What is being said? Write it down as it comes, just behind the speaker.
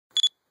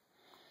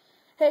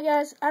Hey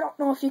guys, I don't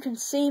know if you can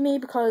see me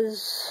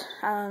because,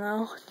 I don't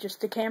know,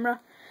 just the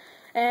camera.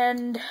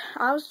 And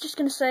I was just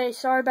going to say,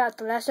 sorry about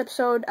the last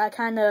episode. I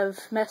kind of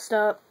messed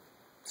up,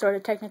 sort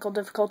of technical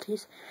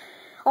difficulties.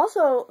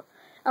 Also,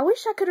 I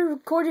wish I could have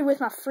recorded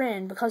with my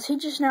friend because he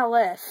just now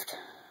left.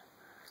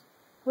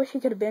 Wish he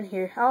could have been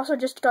here. I also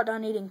just got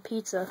done eating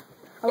pizza.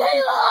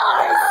 Okay.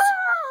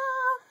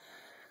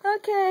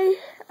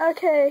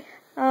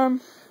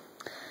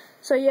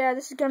 So yeah,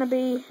 this is going to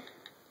be...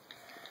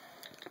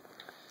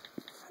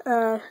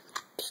 I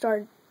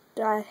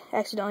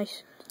accidentally...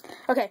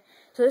 Okay,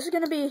 so this is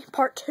going to be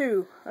part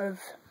 2 of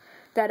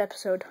that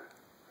episode.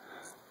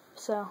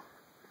 So...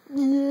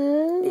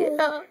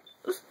 Yeah.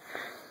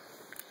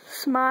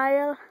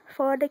 Smile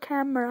for the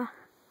camera.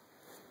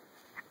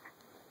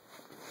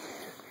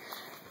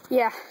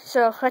 Yeah,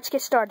 so let's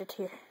get started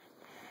here.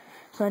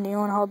 So do you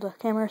want to hold the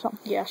camera or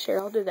something? Yeah, sure,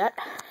 I'll do that.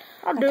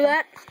 I'll do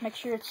that. Make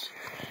sure it's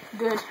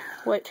good.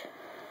 Wait.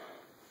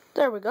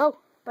 There we go.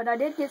 But I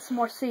did get some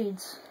more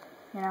seeds.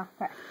 You know,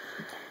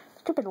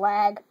 stupid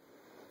lag.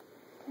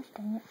 Gosh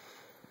dang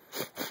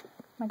it.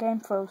 My game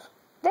froze.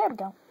 There we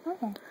go.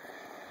 Okay.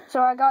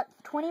 So I got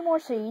 20 more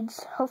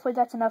seeds. Hopefully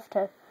that's enough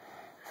to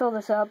fill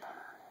this up.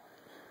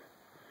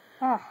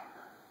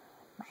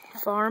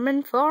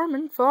 Farming.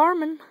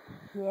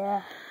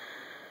 Yeah.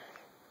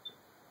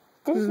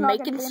 This is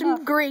making some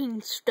enough.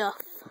 Green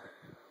stuff.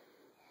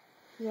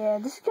 Yeah,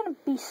 this is gonna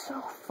be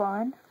so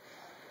fun.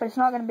 But it's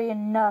not gonna be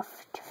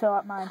enough to fill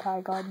up my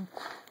entire garden.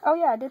 Oh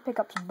yeah, I did pick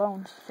up some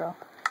bones, so.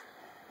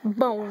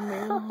 Bone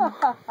meal.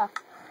 I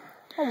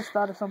just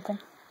thought of something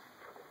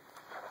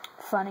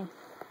funny.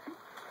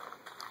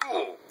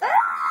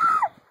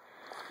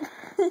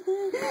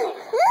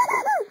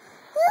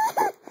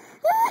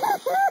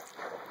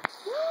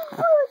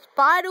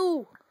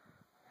 Spider!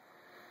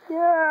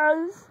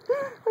 Yes,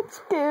 I'm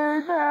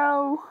scared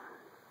now.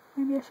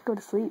 Maybe I should go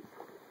to sleep.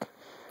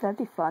 That'd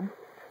be fun.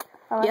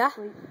 I like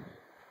sleep.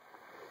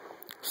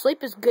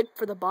 Sleep is good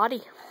for the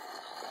body.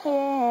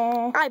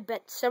 Yeah. I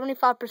bet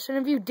 75%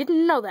 of you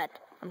didn't know that.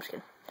 I'm just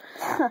kidding.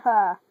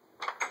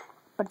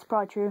 But it's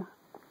probably true.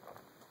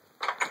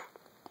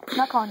 I'm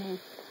not calling you.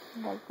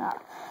 Like, nah.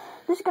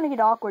 This is gonna get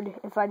awkward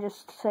if I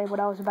just say what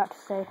I was about to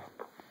say.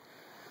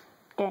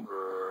 Again.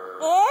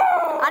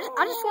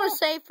 I just want to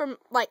say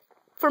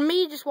for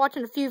me, just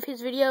watching a few of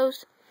his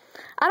videos,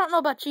 I don't know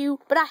about you,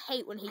 but I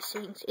hate when he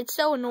sings. It's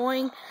so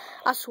annoying.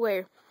 I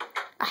swear.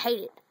 I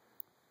hate it.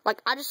 Like,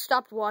 I just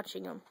stopped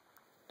watching him.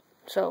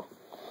 So.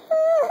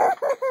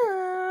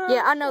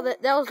 Yeah, I know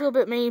that was a little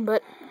bit mean,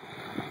 but.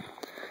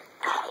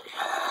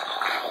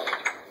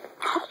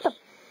 What the?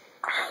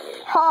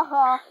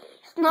 Haha.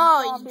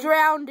 No, he's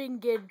drowning,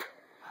 kid.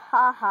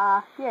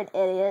 Haha, you're an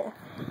idiot.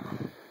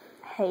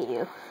 I hate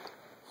you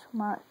so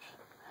much.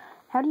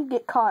 How do you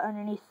get caught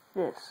underneath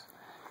this?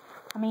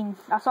 I mean,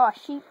 I saw a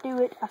sheep do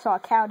it. I saw a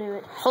cow do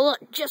it. Hold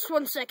on, just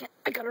 1 second.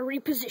 I gotta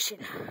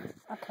reposition.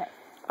 Okay.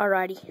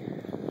 Alrighty.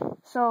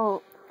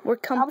 So, we're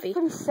comfy. I was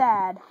pretty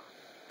sad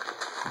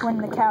when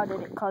the cow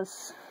did it,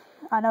 because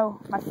I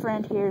know my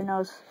friend here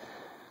knows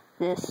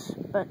this,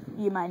 but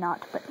you might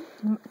not. But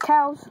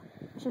cows,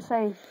 let's just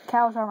say,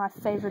 cows are my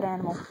favorite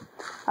animal.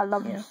 I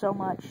love them so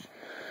much.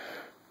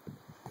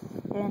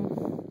 And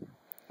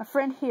my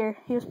friend here,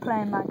 he was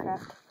playing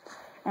Minecraft,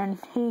 and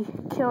he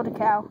killed a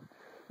cow,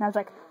 and I was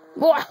like,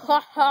 what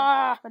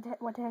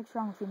the heck's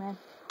wrong with you, man?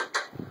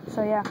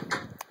 So yeah,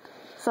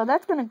 so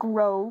that's gonna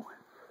grow.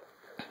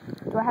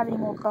 Do I have any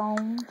more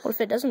bones? What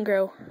if it doesn't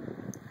grow?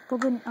 Well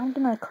then, I'm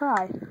gonna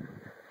cry.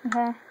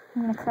 Okay?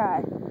 I'm gonna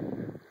cry.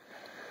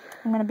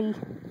 I'm gonna be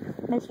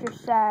Mr.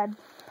 Sad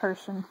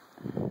Person.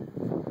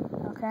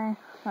 Okay?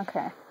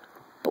 Okay.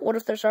 But what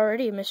if there's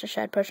already a Mr.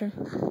 Sad Person?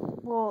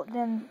 Well,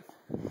 then,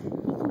 he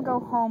can go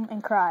home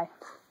and cry,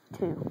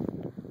 too.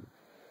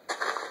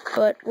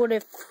 But what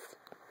if...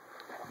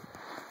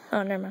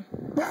 Oh, never mind.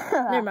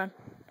 Never mind.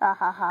 Ha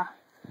ha ha.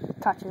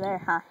 Caught you there,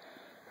 huh?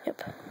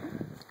 Yep.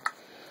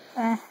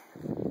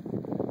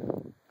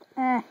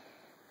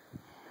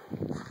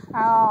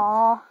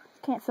 Aww.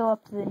 Can't fill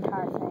up the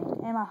entire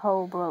thing. And my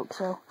hole broke,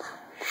 so...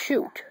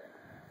 Shoot.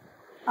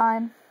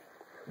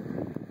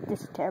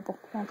 This is terrible.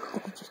 This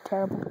is just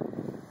terrible.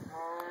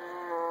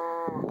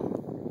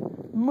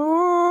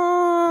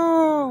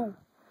 Moo!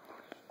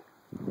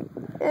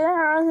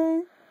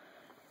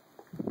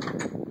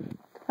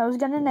 I was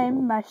gonna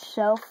name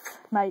myself,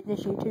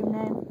 this YouTube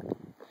name,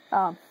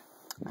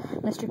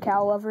 Mr.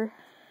 Cow Lover,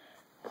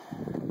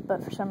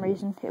 but for some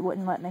reason it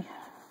wouldn't let me.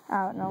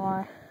 I don't know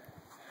why.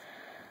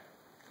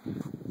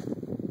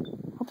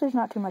 Hope there's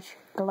not too much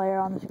glare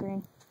on the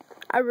screen.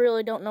 I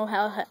really don't know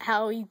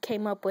how you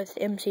came up with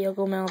MC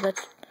Ogomel.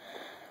 That's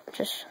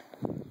just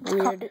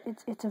weird.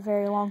 It's a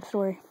very long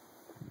story.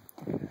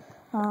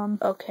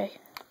 Okay.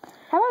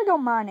 How about I go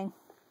mining?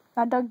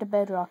 I dug the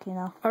bedrock, you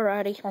know.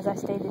 Alrighty. As I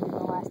stated in the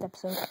last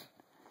episode.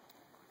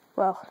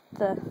 Well,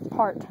 the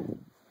part.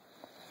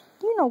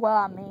 You know what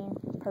I mean,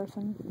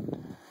 person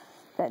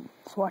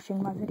that's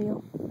watching my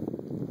video.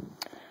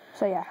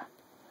 So yeah.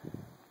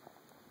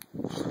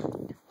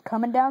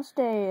 coming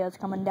downstairs,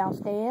 coming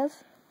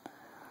downstairs.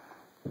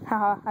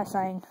 Haha, I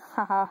sang.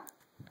 Haha.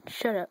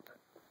 Shut up.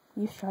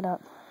 You shut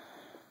up.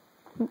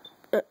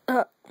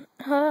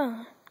 I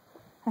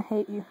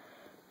hate you.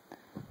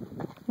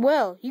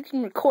 Well, you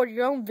can record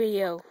your own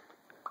video.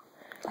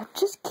 I'm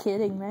just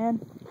kidding,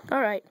 man.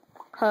 Alright.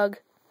 Hug.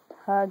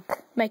 Hug.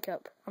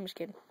 Makeup. I'm just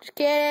kidding. Just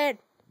kidding.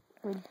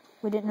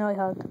 We didn't really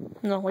hug.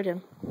 No, we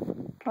didn't.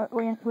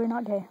 We're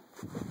not gay.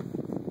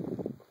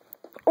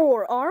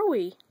 Or are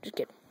we? Just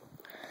kidding.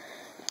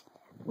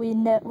 We'll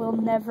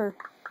never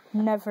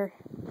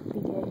be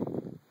gay.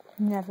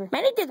 Never.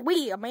 Man, it just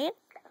weird, man.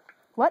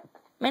 What?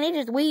 Man, it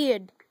just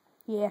weird.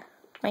 Yeah.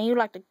 Man, you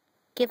like to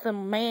get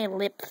some man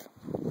lips.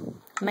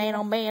 Man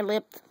on man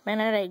lips. Man,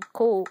 that ain't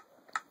cool.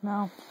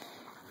 No.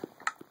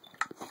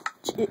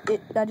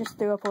 I just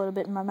threw up a little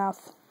bit in my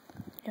mouth.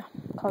 Yeah.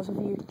 Because of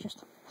you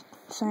just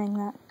saying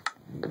that.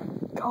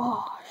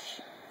 Gosh.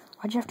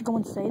 Why'd you have to go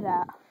and say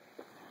that?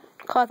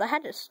 Because I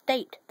had to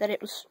state that it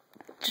was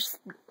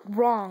just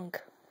wrong.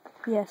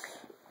 Yes.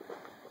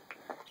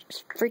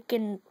 It's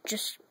freaking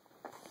just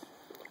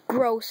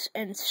gross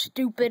and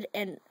stupid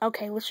and...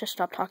 Okay, let's just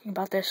stop talking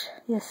about this.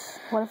 Yes.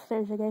 What if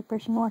there's a gay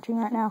person watching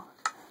right now?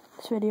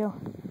 This video.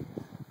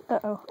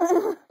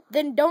 Uh-oh.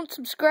 Then don't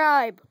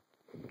subscribe.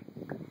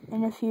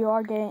 And if you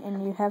are gay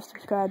and you have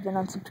subscribed, then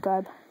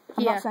unsubscribe.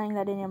 I'm not saying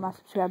that any of my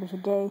subscribers are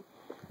gay,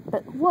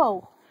 but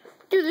whoa.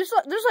 Dude, there's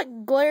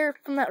like glare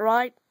from that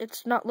light.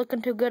 It's not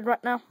looking too good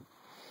right now.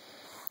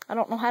 I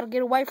don't know how to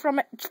get away from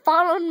it. It's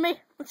following me.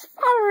 It's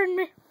following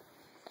me.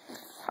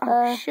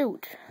 Oh,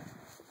 shoot.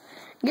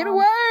 Get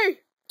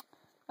away!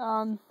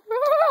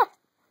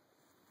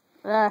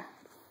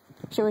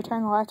 Should we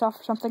turn the lights off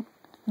or something?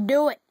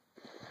 Do it.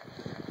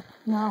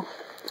 No.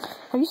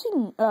 Have you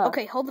seen,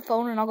 Okay, hold the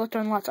phone and I'll go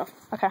turn the lights off.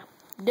 Okay.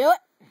 Do it.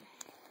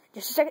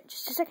 Just a second.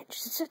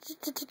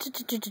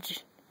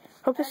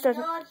 Hope this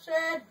doesn't... God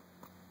said,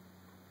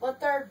 let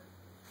there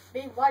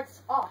be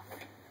lights off.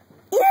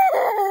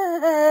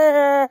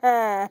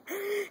 Yeah!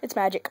 It's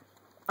magic.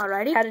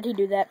 Alrighty. How did he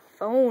do that?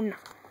 Phone.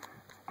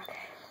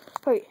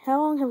 Wait, how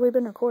long have we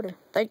been recording?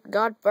 Thank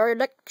God for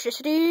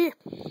electricity.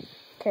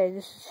 Okay,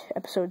 this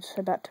episode's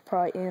about to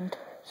probably end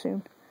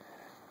soon.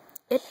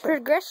 It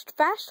progressed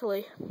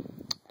fastly.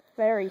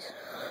 Varies.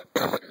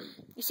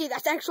 You see,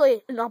 that's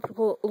actually an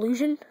optical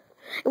illusion.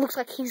 It looks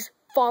like he's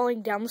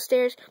falling down the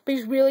stairs, but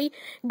he's really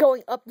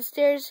going up the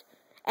stairs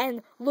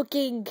and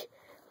looking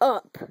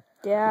up.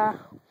 Yeah.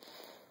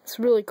 It's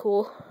really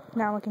cool.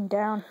 Now looking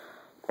down.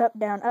 Up,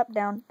 down, up,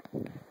 down.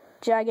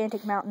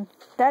 Gigantic mountain.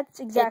 That's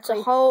exactly...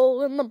 It's a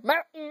hole in the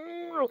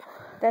mountain.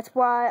 That's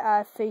why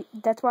I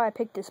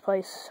picked this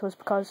place, was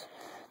because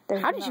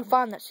there's... How did you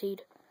find that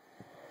seed?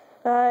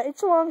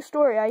 It's a long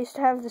story. I used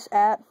to have this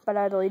app, but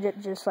I deleted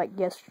it just like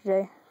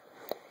yesterday.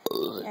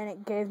 And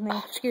it gave me...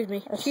 Excuse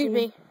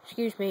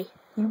me.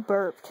 You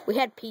burped. We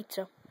had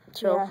pizza,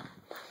 so... Yeah.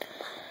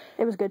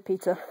 It was good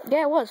pizza.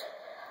 Yeah, it was.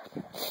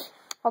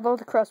 Although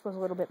the crust was a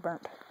little bit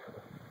burnt.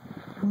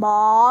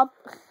 Mom!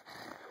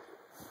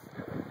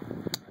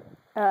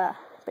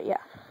 But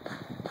yeah.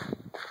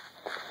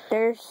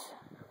 There's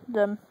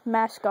the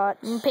mascot.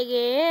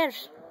 Piggy.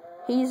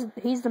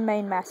 He's the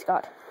main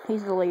mascot.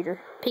 He's the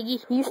leader. Piggy?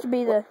 He used to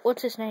be the...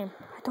 What's his name?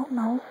 I don't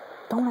know.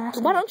 Don't ask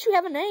me. Why don't you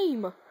have a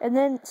name? And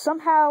then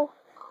somehow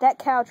that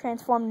cow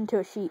transformed into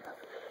a sheep.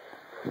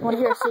 Want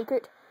to hear a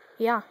secret?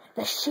 Yeah.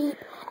 The sheep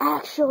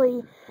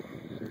actually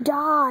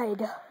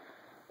died.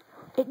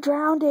 It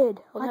drowned. Well,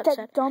 like that's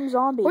that sad. dumb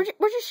zombie. Where'd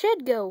your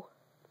shed go?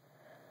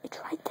 It's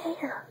right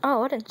there.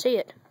 Oh, I didn't see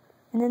it.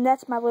 And then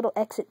that's my little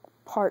exit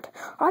part.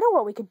 I know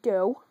what we could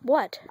do.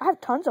 What? I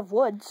have tons of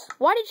woods.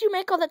 Why did you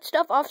make all that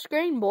stuff off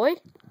screen, boy?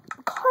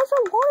 Because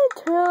I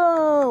wanted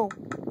to.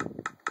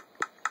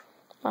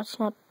 That's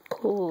not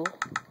cool.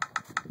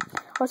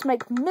 Let's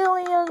make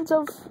millions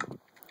of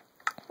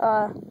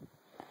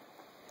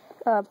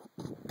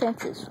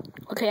fences.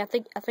 Okay, I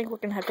think we're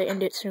gonna have to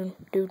end it soon,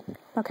 dude.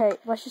 Okay,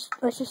 let's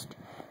just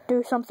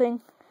do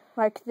something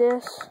like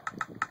this.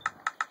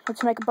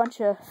 Let's make a bunch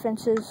of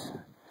fences,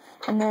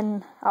 and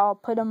then I'll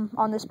put them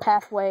on this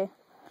pathway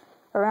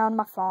around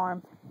my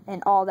farm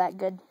and all that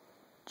good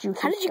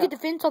juicy How did you stuff. get the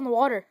fence on the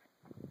water?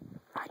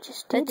 I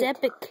just did That's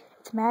it. epic.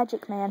 It's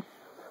magic, man.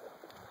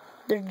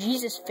 They're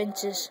Jesus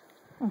fences.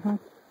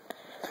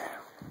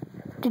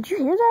 Did you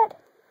hear that?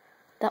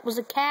 That was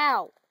a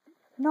cow.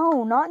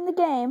 No, not in the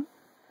game.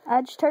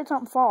 I just heard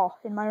something fall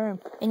in my room.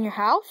 In your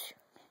house?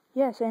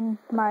 Yes, in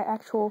my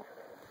actual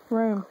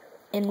room.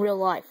 In real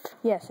life?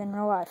 Yes, in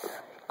real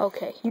life.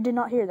 Okay. You did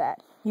not hear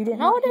that. You did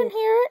No, not I didn't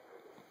hear it.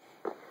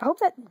 I hope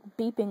that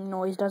beeping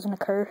noise doesn't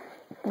occur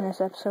in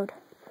this episode.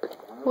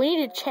 We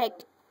need to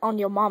check on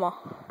your mama.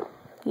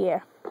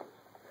 Yeah.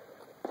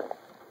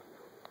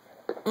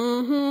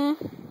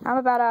 I'm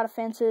about out of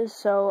fences,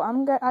 so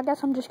I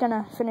guess I'm just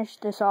gonna finish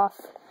this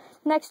off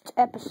next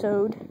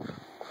episode.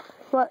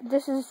 But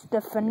this is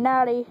the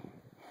finale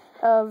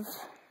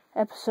of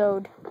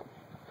episode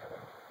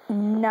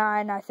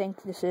 9, I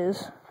think this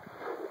is.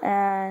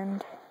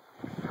 And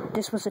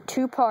this was a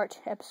 2-part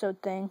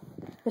episode thing.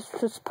 This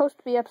was supposed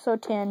to be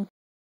episode 10.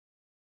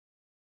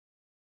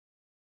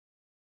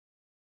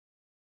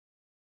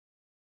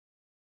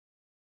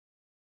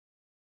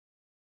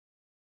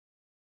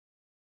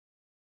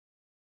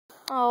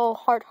 Oh,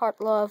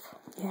 heart, love.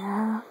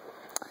 Yeah.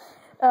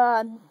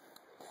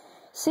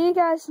 See you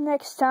guys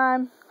next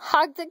time.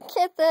 Hugs and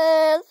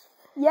kisses.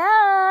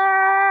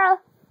 Yeah.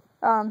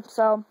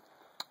 So,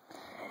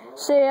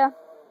 see ya.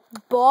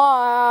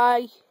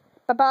 Bye.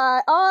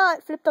 Bye-bye. Oh,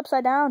 it flipped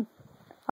upside down.